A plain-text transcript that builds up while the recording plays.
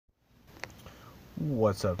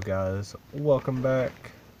What's up, guys? Welcome back.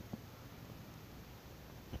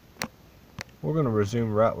 We're going to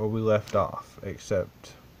resume right where we left off,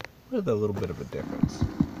 except with a little bit of a difference.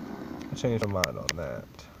 I changed my mind on that.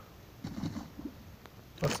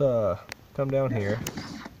 Let's come down here.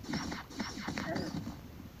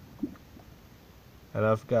 And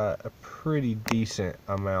I've got a pretty decent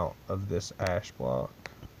amount of this ash block.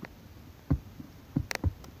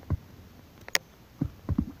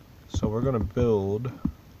 So we're going to build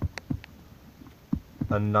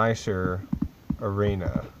a nicer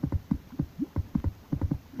arena.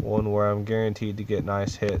 One where I'm guaranteed to get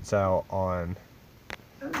nice hits out on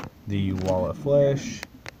the wall of flesh.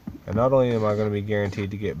 And not only am I going to be guaranteed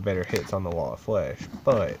to get better hits on the wall of flesh,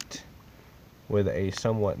 but with a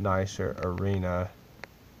somewhat nicer arena,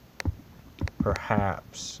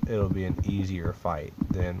 perhaps it'll be an easier fight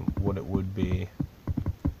than what it would be.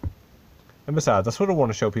 And besides, I sort of want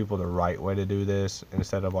to show people the right way to do this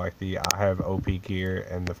instead of like the I have OP gear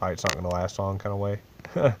and the fight's not going to last long kind of way.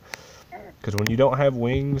 Because when you don't have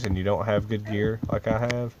wings and you don't have good gear like I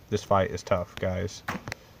have, this fight is tough, guys.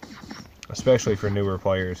 Especially for newer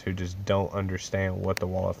players who just don't understand what the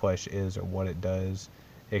wall of flesh is or what it does.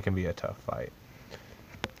 It can be a tough fight.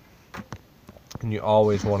 And you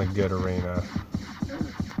always want a good arena.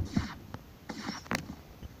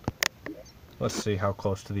 Let's see how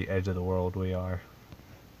close to the edge of the world we are.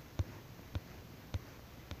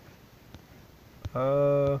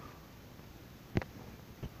 How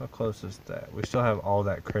close is that? We still have all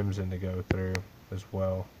that crimson to go through as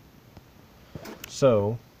well.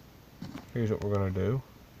 So, here's what we're going to do.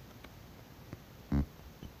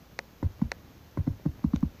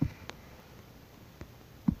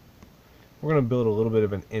 We're going to build a little bit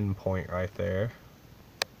of an endpoint right there.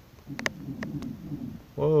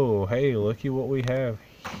 Whoa, hey, looky what we have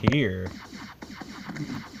here.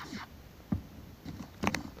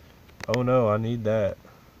 Oh no, I need that.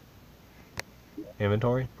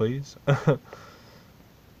 Inventory, please. Let's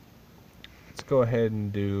go ahead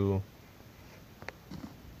and do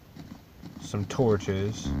some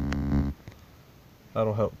torches.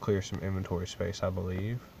 That'll help clear some inventory space, I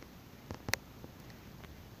believe.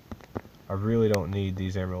 I really don't need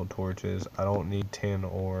these emerald torches. I don't need tin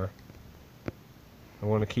ore. I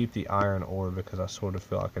want to keep the iron ore because I sort of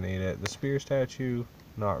feel like I need it. The spear statue,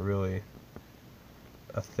 not really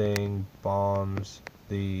a thing. Bombs,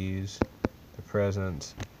 these, the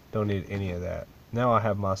presents, don't need any of that. Now I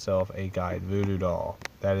have myself a guide voodoo doll.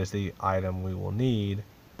 That is the item we will need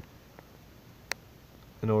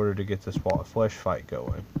in order to get this wall of flesh fight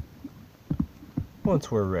going. Once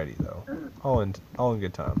we're ready, though. All in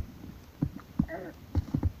good time.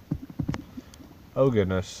 Oh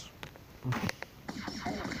goodness.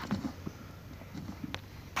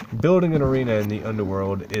 Building an arena in the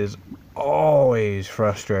underworld is always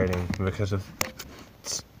frustrating because of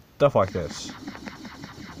stuff like this.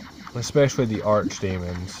 Especially the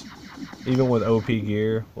archdemons. Even with OP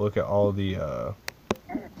gear, look at all the,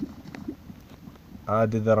 I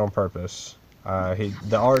did that on purpose. The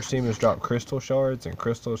archdemons drop crystal shards, and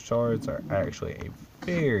crystal shards are actually a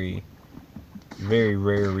very, very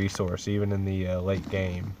rare resource, even in the late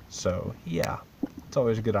game. So, yeah, it's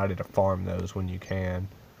always a good idea to farm those when you can.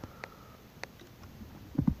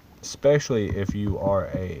 Especially if you are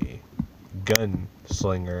a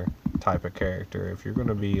gunslinger type of character. If you're going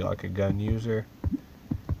to be like a gun user,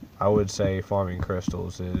 I would say farming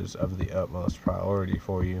crystals is of the utmost priority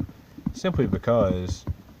for you. Simply because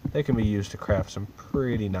they can be used to craft some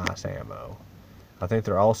pretty nice ammo. I think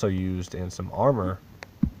they're also used in some armor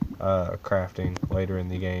crafting later in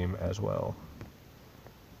the game as well.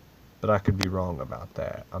 But I could be wrong about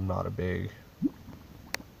that.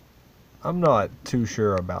 I'm not too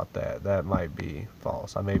sure about that. That might be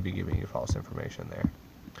false. I may be giving you false information there.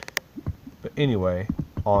 But anyway,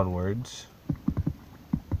 onwards.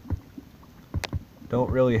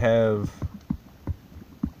 Don't really have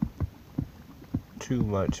too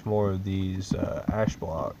much more of these ash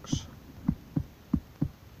blocks.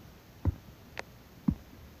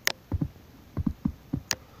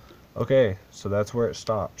 Okay, so that's where it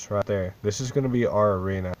stops, right there. This is going to be our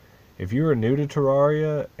arena. If you are new to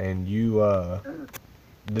Terraria and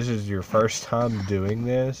this is your first time doing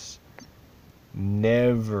this,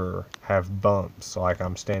 never have bumps like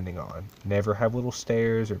I'm standing on. Never have little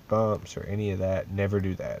stairs or bumps or any of that. Never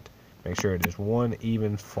do that. Make sure it is one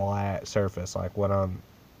even flat surface like what I'm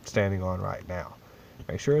standing on right now.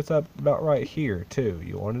 Make sure it's up about right here too.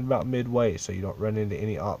 You want it about midway so you don't run into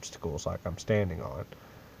any obstacles like I'm standing on.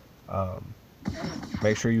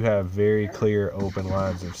 Make sure you have very clear open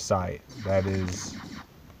lines of sight. That is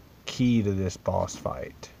key to this boss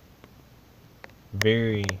fight.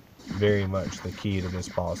 very, very much the key to this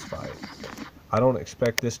boss fight. I don't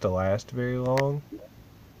expect this to last very long,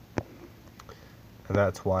 and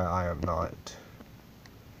that's why I am not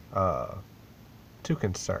too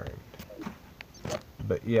concerned.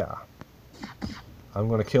 But yeah, I'm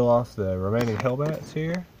going to kill off the remaining Hellbats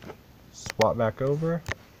here, swap back over,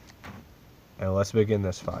 and let's begin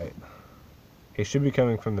this fight. He should be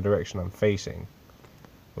coming from the direction I'm facing,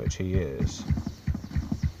 which he is.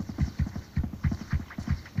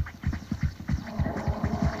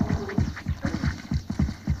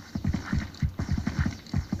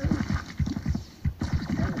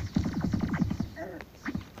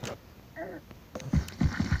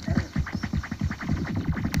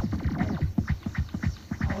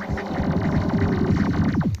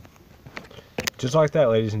 Just like that,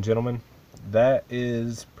 ladies and gentlemen, that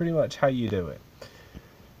is pretty much how you do it.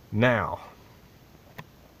 Now,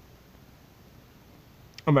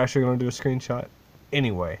 I'm actually going to do a screenshot.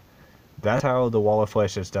 Anyway, that's how the wall of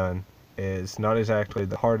flesh is done. It's not exactly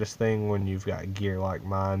the hardest thing when you've got gear like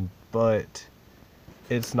mine, but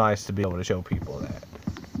it's nice to be able to show people that.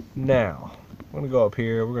 Now, I'm going to go up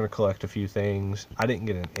here. We're going to collect a few things. I didn't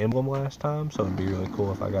get an emblem last time, so it'd be really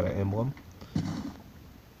cool if I got an emblem.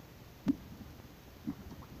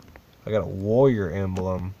 I got a warrior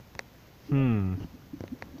emblem. I don't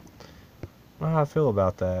know how I feel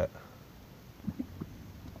about that.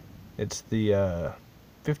 It's the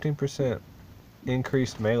 15%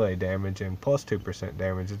 increased melee damage and plus 2%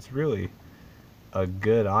 damage. It's really a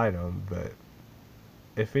good item, but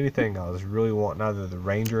if anything, I was really wanting either the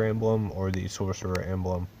ranger emblem or the sorcerer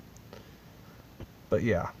emblem. But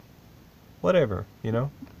yeah, whatever, you know,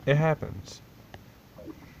 it happens.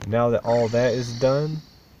 Now that all that is done,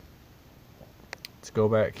 let's go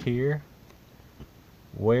back here.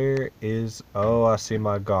 Where is... Oh, I see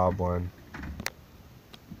my goblin.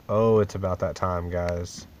 Oh, it's about that time,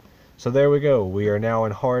 guys. So there we go. We are now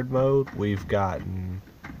in hard mode. We've gotten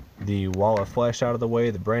the Wall of Flesh out of the way,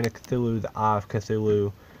 the Brain of Cthulhu, the Eye of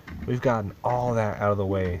Cthulhu. We've gotten all that out of the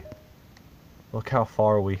way. Look how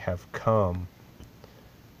far we have come.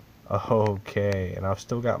 Okay, and I've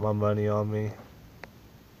still got my money on me.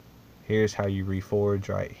 Here's how you reforge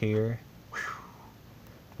right here. Whew.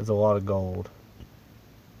 There's a lot of gold.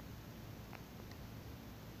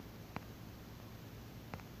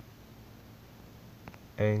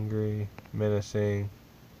 Angry, menacing.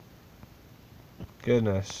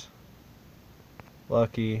 Goodness.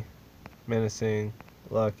 Lucky, menacing,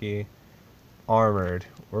 lucky, armored.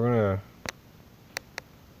 We're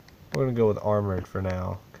gonna go with armored for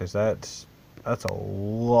now, because that's a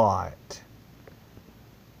lot.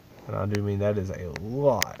 And I do mean that is a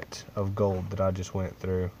lot of gold that I just went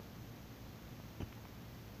through.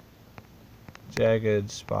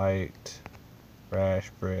 Jagged, spiked,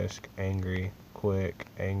 rash, brisk, angry, quick,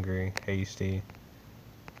 angry, hasty.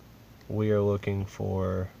 We are looking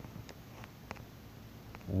for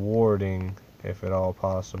warding, if at all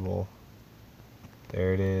possible.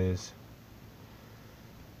 There it is.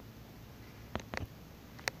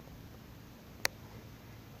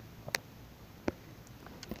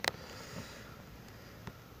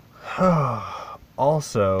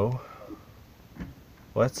 Also,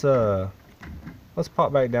 let's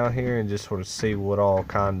pop back down here and just sort of see what all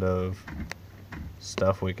kind of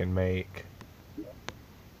stuff we can make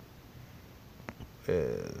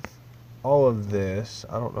with all of this.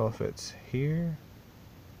 I don't know if it's here.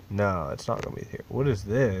 No, it's not gonna be here. What is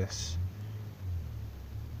this?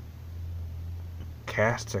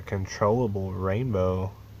 Cast a controllable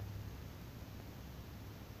rainbow.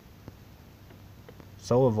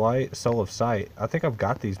 Soul of light, soul of sight. I think I've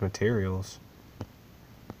got these materials.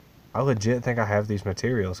 I legit think I have these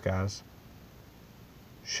materials, guys.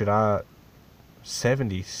 Should I...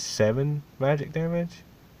 77 magic damage?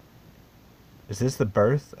 Is this the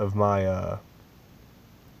birth of my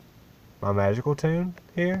my magical tune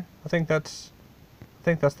here? I think that's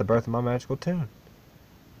the birth of my magical tune.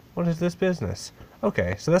 What is this business?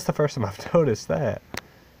 Okay, so that's the first time I've noticed that.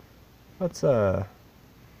 Let's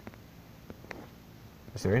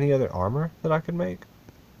is there any other armor that I could make?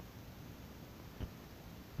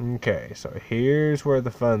 Okay, so here's where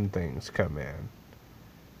the fun things come in.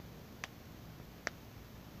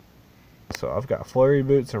 So I've got flurry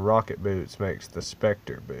boots and rocket boots makes the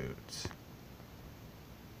specter boots.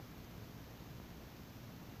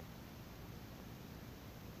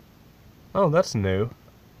 Oh, that's new.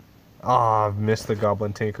 Ah, I've missed the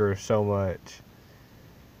Goblin Tinkerer so much.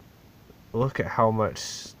 Look at how much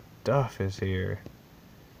stuff is here.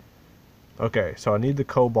 Okay, so I need the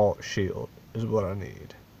Cobalt Shield is what I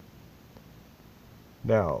need.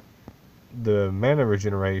 Now, the mana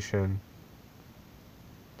regeneration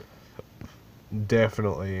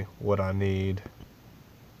definitely what I need.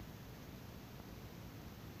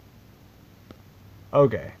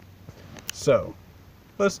 Okay, so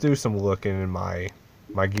let's do some looking in my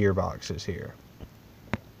gearboxes here.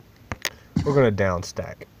 We're gonna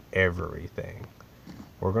downstack everything.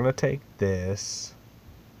 We're gonna take this.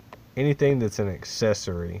 Anything that's an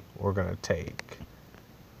accessory, we're gonna take.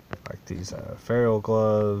 Like these feral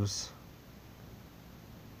gloves.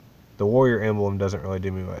 The warrior emblem doesn't really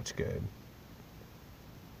do me much good.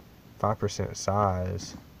 5%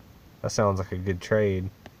 size. That sounds like a good trade.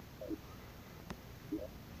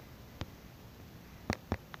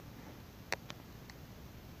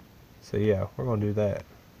 So yeah, we're gonna do that.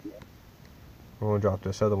 We're gonna drop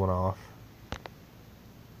this other one off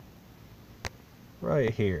right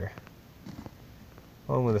here,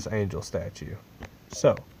 along with this angel statue.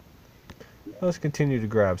 So let's continue to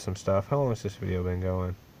grab some stuff. How long has this video been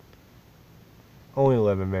going? Only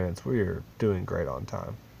 11 minutes. We are doing great on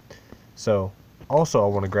time. So also I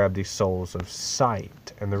want to grab these souls of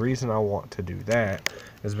sight, and the reason I want to do that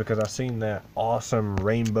is because I've seen that awesome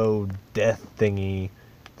rainbow death thingy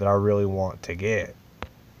that I really want to get.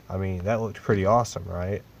 I mean, that looked pretty awesome,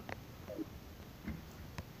 right?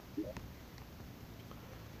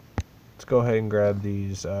 Let's go ahead and grab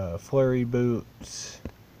these flurry boots,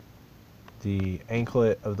 the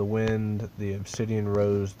anklet of the wind, the obsidian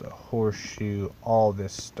rose, the horseshoe, all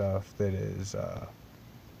this stuff that is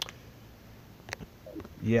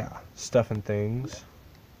yeah, stuff and things,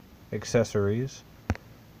 accessories.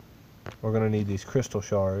 We're gonna need these crystal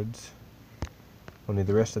shards. We'll need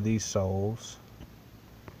the rest of these souls.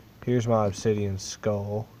 Here's my obsidian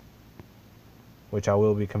skull, which I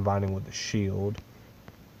will be combining with the shield.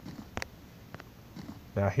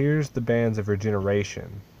 Now here's the bands of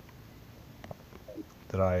regeneration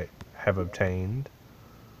that I have obtained.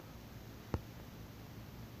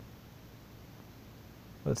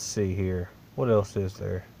 Let's see here. What else is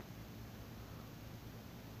there?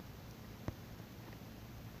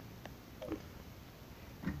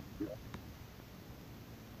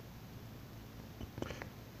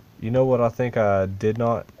 You know what I think I did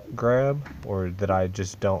not grab, or that I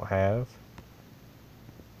just don't have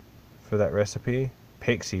for that recipe?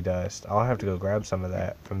 Pixie dust. I'll have to go grab some of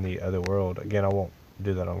that from the other world. Again, I won't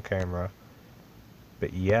do that on camera.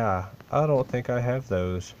 But yeah, I don't think I have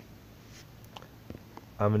those.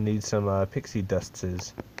 I'm gonna need some pixie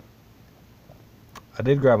dustses. I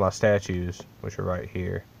did grab my statues, which are right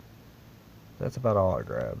here. That's about all I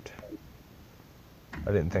grabbed.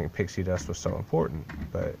 I didn't think pixie dust was so important,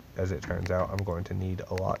 but as it turns out, I'm going to need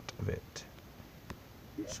a lot of it.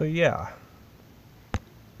 So yeah,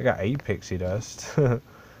 I got 8 pixie dust. I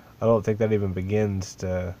don't think that even begins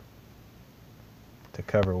to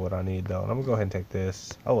cover what I need though. And I'm gonna go ahead and take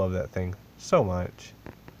this. I love that thing so much.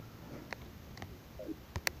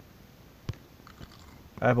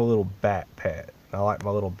 I have a little bat pet. I like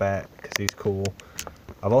my little bat because he's cool.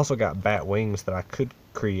 I've also got bat wings that I could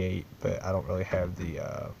create, but I don't really have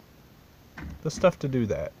the stuff to do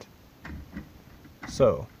that.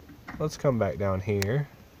 So let's come back down here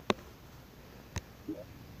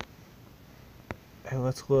and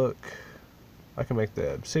let's look. I can make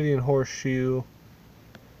the obsidian horseshoe.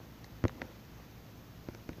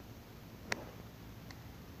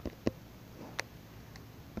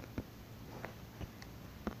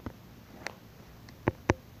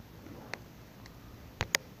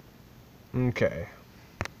 Okay.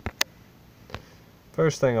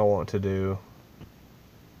 First thing I want to do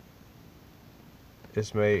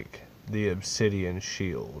is make the obsidian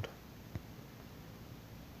shield.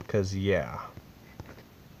 Because, yeah.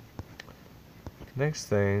 Next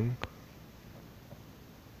thing,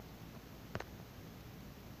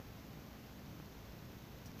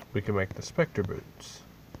 we can make the specter boots.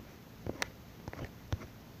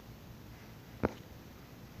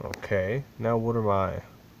 Okay, now what are my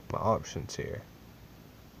options here?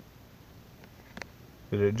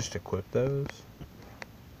 Did it just equip those?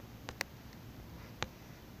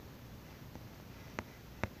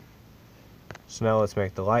 So now let's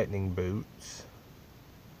make the lightning boots.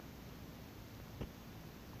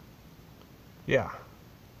 Yeah.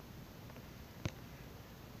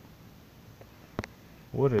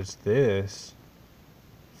 What is this?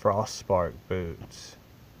 Frost spark boots.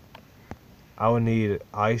 I would need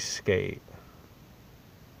ice skate,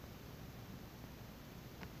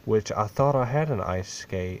 which I thought I had an ice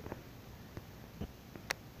skate.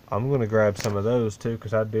 I'm gonna grab some of those too,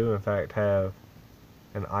 because I do in fact have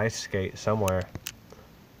an ice skate somewhere.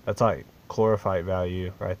 That's like chlorophyte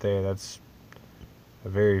value right there. That's a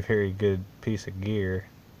very, very good piece of gear.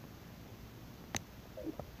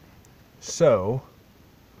 So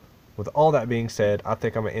with all that being said, I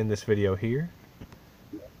think I'm going to end this video here.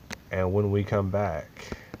 And when we come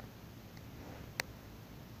back...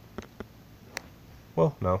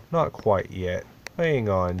 Well, no, not quite yet. Hang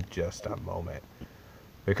on just a moment.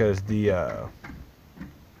 Because the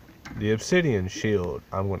obsidian shield,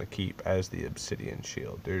 I'm going to keep as the obsidian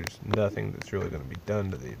shield. There's nothing that's really going to be done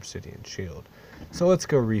to the obsidian shield. So let's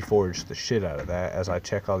go reforge the shit out of that as I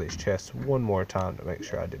check all these chests one more time to make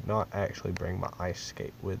sure I did not actually bring my ice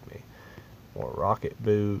skate with me. More rocket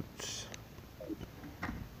boots.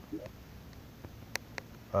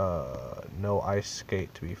 No ice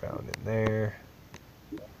skate to be found in there.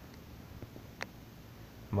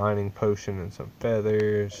 Mining potion and some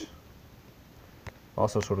feathers.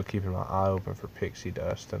 Also sort of keeping my eye open for pixie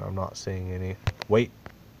dust, and I'm not seeing any. Wait.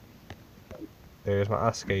 There's my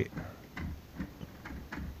ice skate.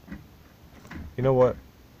 You know what?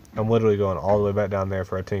 I'm literally going all the way back down there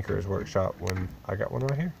for a tinkerer's workshop when I got one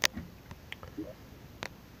right here.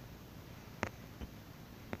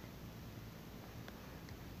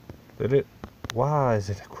 Did it? Why is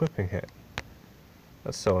it equipping it?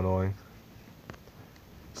 That's so annoying.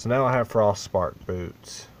 So now I have frost spark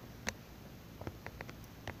boots.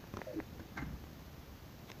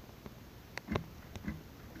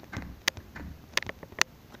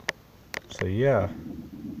 So yeah.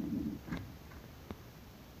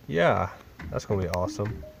 Yeah, that's gonna be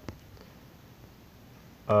awesome.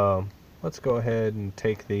 Let's go ahead and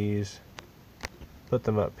take these, put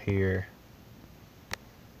them up here,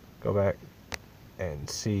 go back and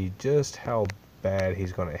see just how bad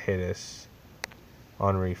he's gonna hit us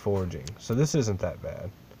on reforging. So this isn't that bad.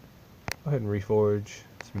 Go ahead and reforge.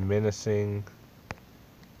 It's menacing.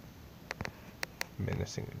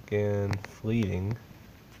 Menacing again. Fleeting.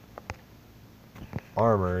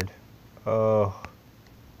 Armored. Oh.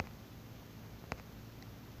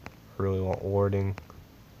 I really want warding.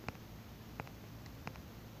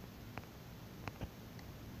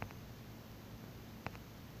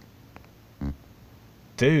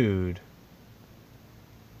 Dude.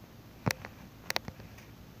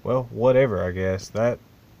 Well, whatever, I guess. That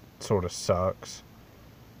sort of sucks.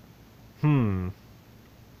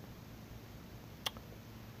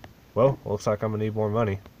 Well, looks like I'm gonna need more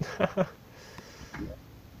money.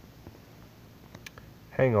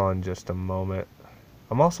 Hang on just a moment.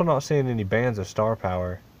 I'm also not seeing any bands of star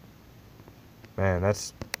power. Man,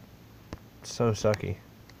 that's so sucky.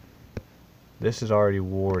 This is already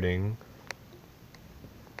warding.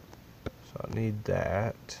 So I need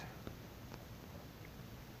that.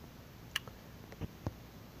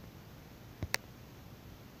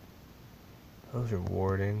 Those are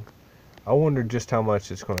warding. I wonder just how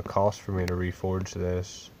much it's going to cost for me to reforge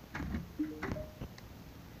this.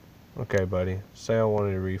 Okay, buddy. Say I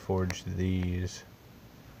wanted to reforge these.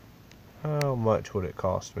 How much would it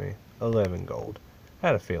cost me? 11 gold.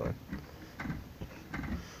 Had a feeling.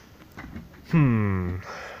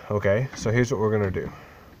 Okay, so here's what we're going to do.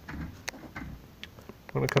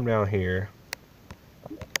 I'm going to come down here.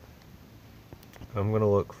 I'm going to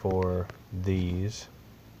look for these.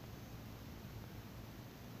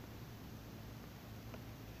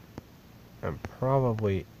 And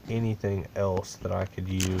probably anything else that I could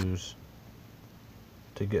use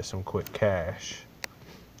to get some quick cash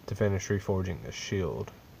to finish reforging this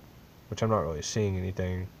shield, which I'm not really seeing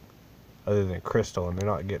anything other than crystal, and they're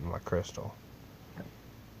not getting my crystal.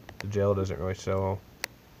 The gel doesn't really sell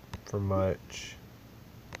for much.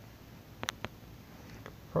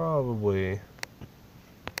 Probably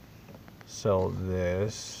sell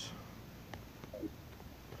this.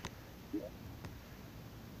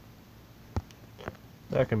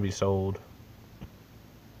 That can be sold.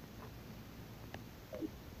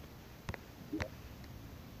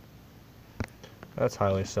 That's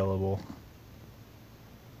highly sellable.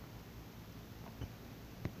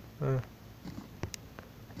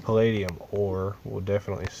 Palladium ore will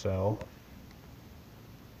definitely sell.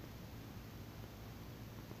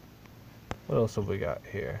 What else have we got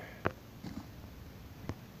here?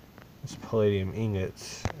 This palladium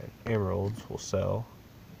ingots and emeralds will sell.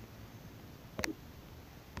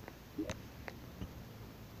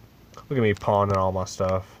 Look at me pawning all my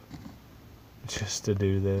stuff just to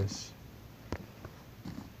do this.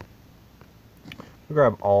 I'll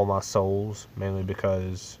grab all my souls, mainly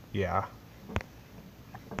because, yeah,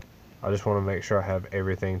 I just want to make sure I have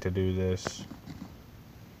everything to do this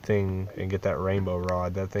thing and get that rainbow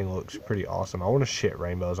rod. That thing looks pretty awesome. I want to shit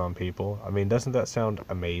rainbows on people. I mean, doesn't that sound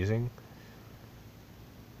amazing?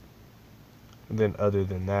 And then other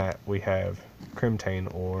than that, we have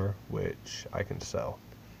crimtane ore, which I can sell.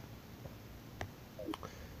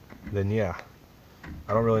 Then yeah,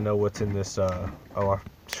 I don't really know what's in this. Oh,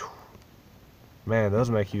 Man, those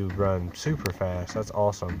make you run super fast. That's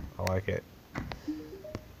awesome. I like it.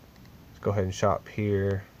 Let's go ahead and shop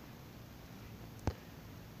here.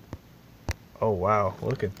 Oh wow,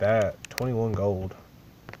 look at that. 21 gold.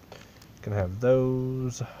 Gonna have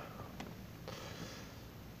those.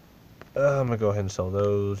 I'm gonna go ahead and sell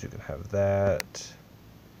those. You can have that.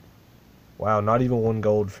 Wow, not even 1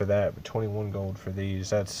 gold for that, but 21 gold for these.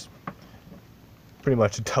 That's pretty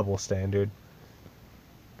much a double standard.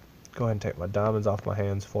 Go ahead and take my diamonds off my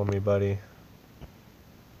hands for me, buddy.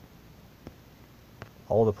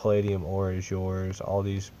 All the palladium ore is yours. All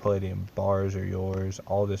these palladium bars are yours.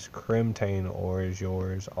 All this crimtane ore is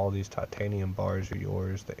yours. All these titanium bars are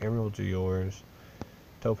yours. The emeralds are yours.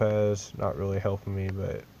 Topaz, not really helping me,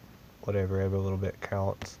 but whatever, every little bit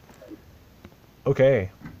counts. Okay.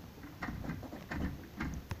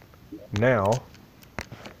 Now,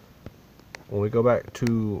 when we go back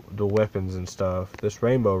to the weapons and stuff, this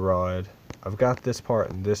rainbow rod, I've got this part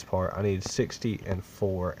and this part. I need 60 and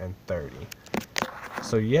 4 and 30.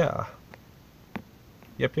 So yeah.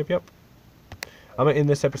 Yep. I'm going to end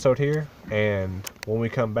this episode here, and when we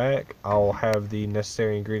come back, I'll have the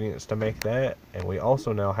necessary ingredients to make that, and we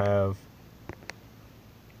also now have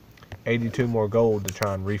 82 more gold to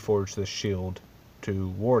try and reforge this shield to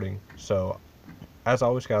warding. So, as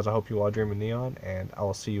always guys, I hope you all dream of neon, and I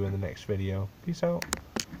will see you in the next video. Peace out.